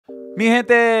Mi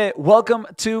gente, welcome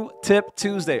to Tip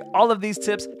Tuesday. All of these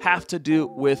tips have to do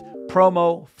with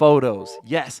promo photos.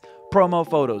 Yes, promo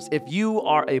photos. If you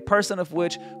are a person of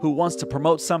which who wants to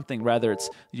promote something, rather it's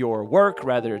your work,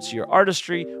 rather it's your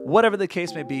artistry, whatever the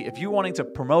case may be, if you're wanting to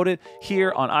promote it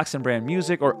here on Oxen Brand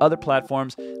Music or other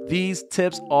platforms, these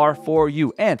tips are for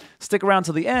you. And stick around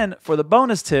till the end for the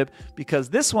bonus tip, because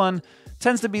this one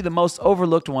tends to be the most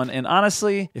overlooked one. And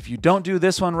honestly, if you don't do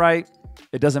this one right,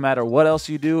 it doesn't matter what else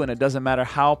you do, and it doesn't matter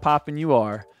how poppin' you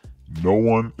are. No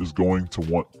one is going to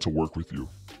want to work with you.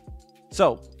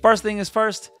 So, first thing is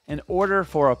first, in order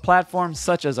for a platform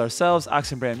such as ourselves,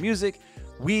 Oxen Brand Music,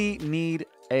 we need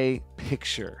a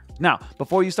picture. Now,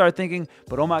 before you start thinking,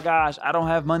 but oh my gosh, I don't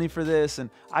have money for this, and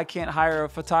I can't hire a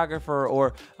photographer,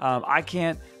 or I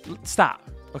can't, stop,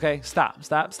 okay?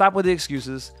 Stop with the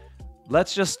excuses.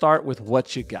 Let's just start with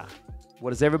what you got.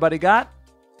 What does everybody got?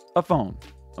 A phone.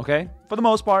 Okay, for the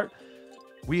most part,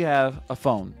 we have a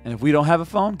phone. And if we don't have a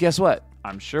phone, guess what?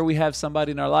 I'm sure we have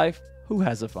somebody in our life who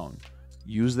has a phone.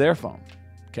 Use their phone,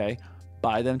 okay?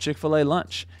 Buy them Chick-fil-A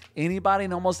lunch. Anybody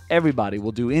and almost everybody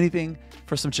will do anything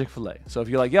for some Chick-fil-A. So if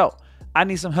you're like, yo, I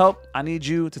need some help, I need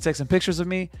you to take some pictures of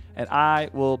me, and I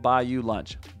will buy you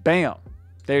lunch. Bam,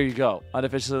 there you go.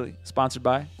 Unofficially sponsored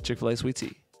by Chick-fil-A Sweet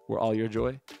Tea, where all your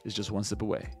joy is just one sip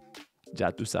away.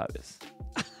 Ya tú sabes.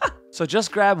 So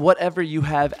just grab whatever you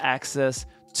have access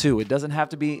to. It doesn't have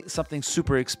to be something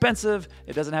super expensive.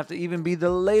 It doesn't have to even be the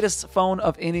latest phone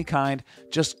of any kind.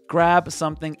 Just grab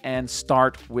something and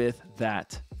start with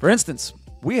that. For instance,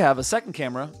 we have a second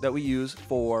camera that we use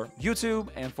for YouTube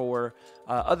and for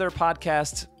other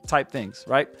podcast type things,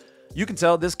 right? You can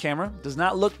tell this camera does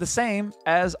not look the same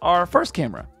as our first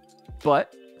camera,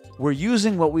 but we're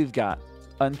using what we've got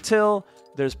until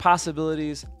there's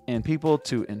possibilities and people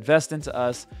to invest into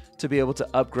us to be able to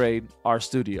upgrade our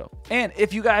studio. And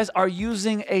if you guys are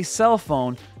using a cell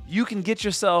phone, you can get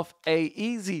yourself a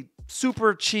easy,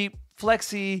 super cheap,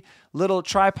 flexy little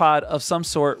tripod of some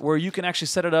sort where you can actually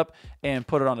set it up and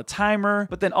put it on a timer.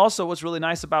 But then also what's really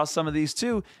nice about some of these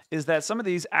too is that some of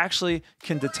these actually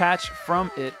can detach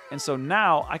from it. And so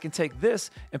now I can take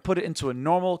this and put it into a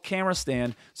normal camera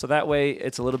stand. So that way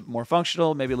it's a little bit more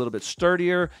functional, maybe a little bit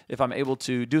sturdier if I'm able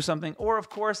to do something. Or of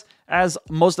course, as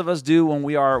most of us do when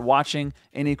we are watching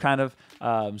any kind of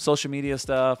social media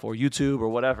stuff or YouTube or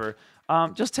whatever,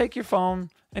 just take your phone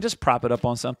and just prop it up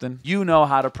on something. You know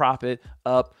how to prop it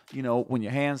up, you know, when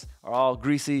your hands are all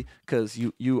greasy because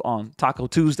you on Taco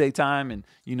Tuesday time and,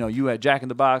 you know, you at Jack in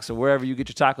the Box or wherever you get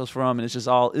your tacos from and it's just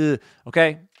all,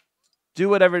 okay? Do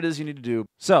whatever it is you need to do.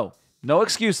 So, no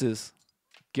excuses.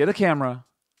 Get a camera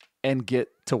and get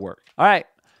to work. All right,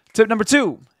 tip number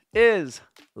 2 is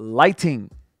lighting,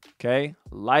 okay?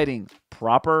 Lighting.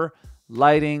 Proper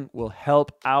lighting will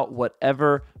help out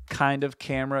whatever kind of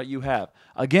camera you have.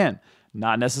 Again,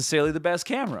 not necessarily the best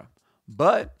camera,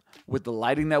 but with the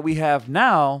lighting that we have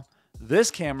now,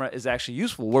 this camera is actually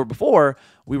useful, where before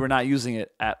we were not using it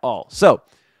at all. So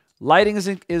lighting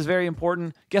is very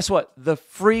important. Guess what? The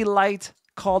free light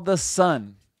called the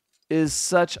sun is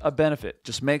such a benefit.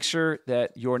 Just make sure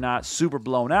that you're not super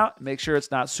blown out. Make sure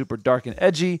it's not super dark and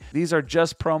edgy. These are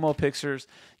just promo pictures.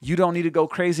 You don't need to go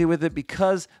crazy with it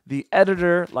because the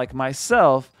editor, like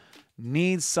myself,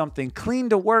 needs something clean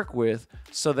to work with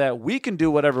so that we can do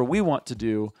whatever we want to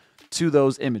do to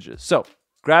those images. So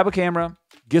grab a camera,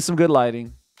 get some good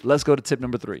lighting. Let's go to tip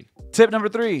number 3. Tip number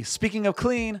 3, speaking of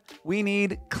clean, we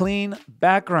need clean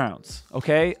backgrounds,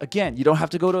 okay? Again, you don't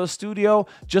have to go to a studio.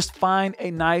 Just find a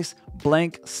nice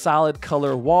blank solid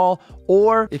color wall,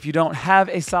 or if you don't have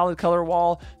a solid color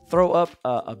wall, throw up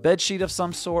a bed sheet of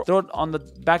some sort, throw it on the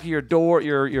back of your door,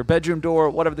 your bedroom door,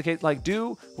 whatever the case, like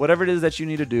do whatever it is that you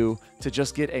need to do to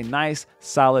just get a nice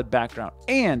solid background.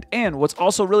 And what's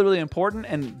also really, really important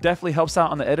and definitely helps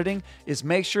out on the editing is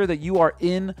make sure that you are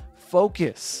in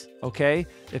focus, okay?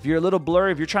 If you're a little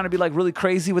blurry, if you're trying to be like really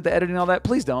crazy with the editing and all that,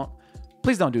 please don't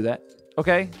do that,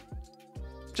 okay?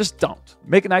 Just don't.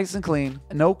 Make it nice and clean,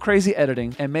 no crazy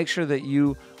editing, and make sure that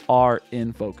you are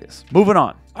in focus. Moving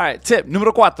on. All right, tip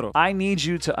numero 4. I need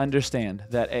you to understand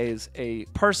that as a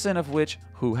person of which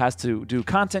who has to do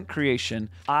content creation,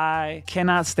 I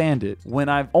cannot stand it when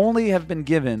I've only have been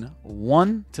given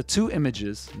 1 to 2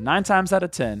 images 9 times out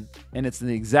of 10, and it's in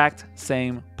the exact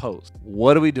same pose.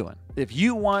 What are we doing? If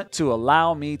you want to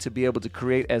allow me to be able to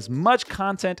create as much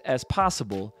content as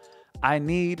possible, I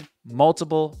need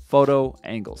multiple photo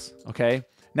angles, okay?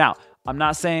 Now, I'm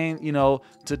not saying, you know,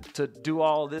 to do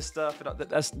all this stuff.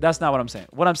 That's not what I'm saying.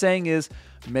 What I'm saying is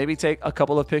maybe take a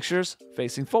couple of pictures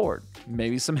facing forward,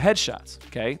 maybe some headshots.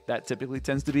 Okay. That typically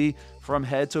tends to be from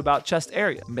head to about chest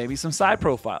area, maybe some side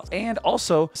profiles, and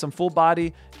also some full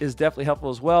body is definitely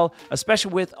helpful as well,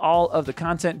 especially with all of the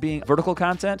content being vertical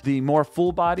content. The more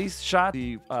full body shot,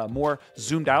 the more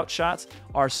zoomed out shots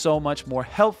are so much more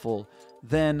helpful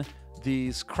than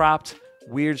these cropped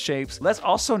weird shapes. Let's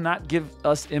also not give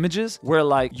us images where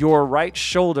like your right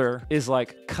shoulder is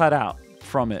like cut out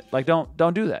from it. Like don't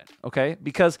do that, okay?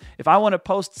 Because if I want to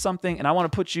post something and I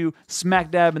want to put you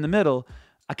smack dab in the middle,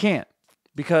 I can't,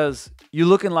 because you're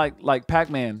looking like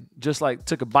Pac-Man just like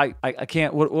took a bite. I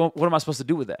can't. What am I supposed to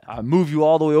do with that? I move you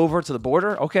all the way over to the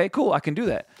border? Okay, cool, I can do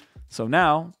that. So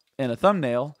now in a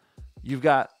thumbnail, you've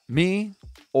got me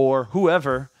or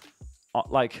whoever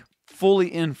like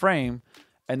fully in frame,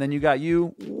 and then you got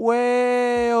you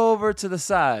way over to the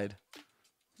side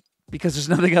because there's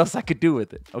nothing else I could do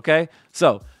with it, okay?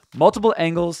 So multiple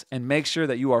angles and make sure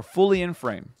that you are fully in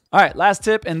frame. All right, last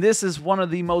tip, and this is one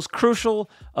of the most crucial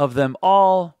of them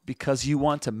all because you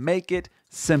want to make it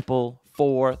simple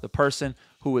for the person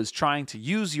who is trying to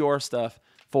use your stuff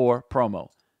for promo,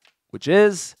 which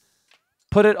is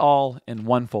put it all in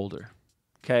one folder,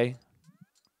 okay?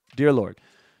 Dear Lord,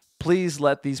 please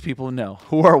let these people know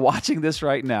who are watching this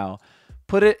right now.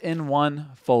 Put it in one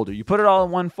folder. You put it all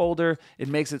in one folder, it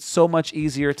makes it so much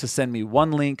easier to send me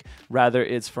one link, rather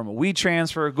it's from a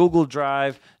WeTransfer, Google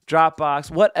Drive, Dropbox,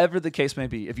 whatever the case may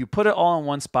be. If you put it all in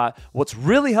one spot, what's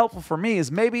really helpful for me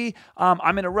is maybe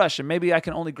I'm in a rush and maybe I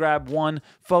can only grab one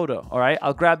photo, all right?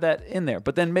 I'll grab that in there.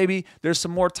 But then maybe there's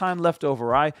some more time left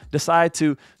over. I decide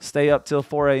to stay up till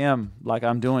 4 a.m. like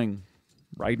I'm doing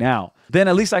right now. Then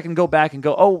at least I can go back and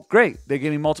go, oh, great, they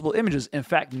gave me multiple images. In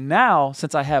fact, now,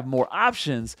 since I have more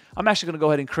options, I'm actually going to go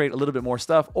ahead and create a little bit more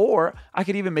stuff, or I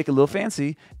could even make it a little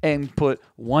fancy and put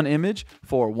one image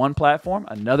for one platform,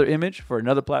 another image for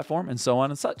another platform, and so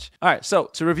on and such. All right, so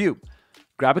to review,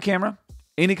 grab a camera,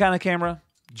 any kind of camera,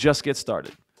 just get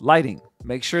started. Lighting,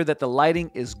 make sure that the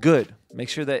lighting is good. Make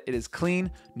sure that it is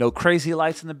clean, no crazy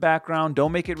lights in the background.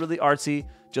 Don't make it really artsy,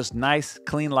 just nice,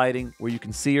 clean lighting where you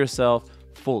can see yourself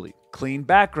fully. Clean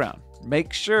background.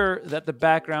 Make sure that the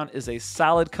background is a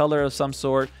solid color of some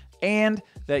sort and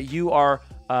that you are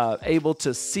able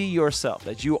to see yourself,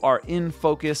 that you are in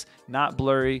focus, not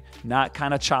blurry, not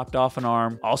kind of chopped off an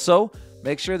arm. Also,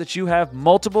 make sure that you have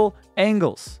multiple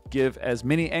angles. Give as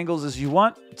many angles as you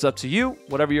want. It's up to you,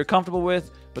 whatever you're comfortable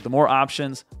with, but the more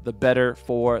options, the better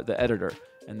for the editor.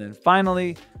 And then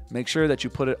finally, make sure that you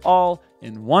put it all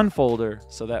in one folder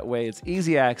so that way it's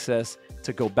easy access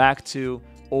to go back to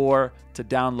or to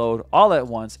download all at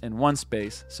once in one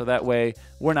space. So that way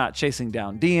we're not chasing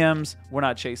down DMs, we're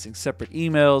not chasing separate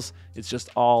emails, it's just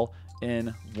all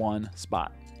in one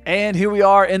spot. And here we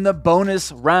are in the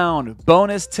bonus round.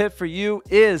 Bonus tip for you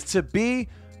is to be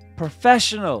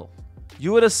professional.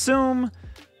 You would assume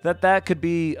that that could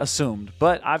be assumed,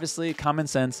 but obviously common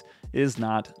sense is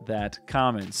not that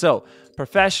common. So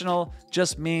professional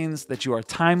just means that you are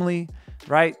timely,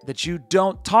 right? That you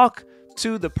don't talk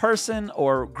to the person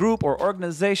or group or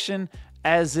organization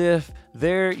as if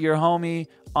they're your homie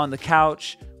on the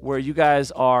couch where you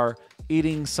guys are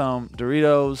eating some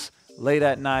Doritos late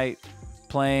at night,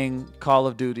 playing Call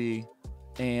of Duty,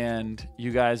 and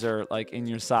you guys are like in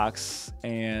your socks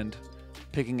and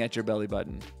picking at your belly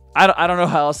button. I don't know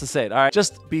how else to say it. All right,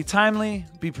 just be timely,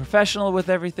 be professional with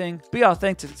everything, be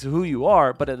authentic to who you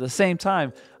are, but at the same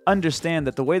time, understand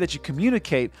that the way that you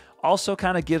communicate also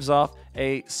kind of gives off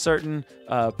a certain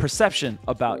perception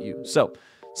about you. So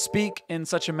speak in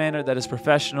such a manner that is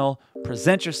professional,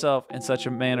 present yourself in such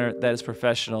a manner that is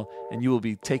professional, and you will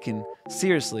be taken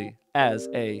seriously as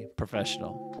a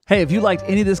professional. Hey, if you liked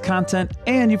any of this content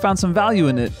and you found some value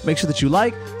in it, make sure that you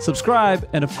like, subscribe,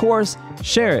 and of course,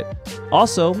 share it.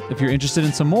 Also, if you're interested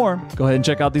in some more, go ahead and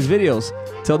check out these videos.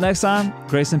 Till next time,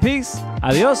 grace and peace.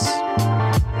 Adios.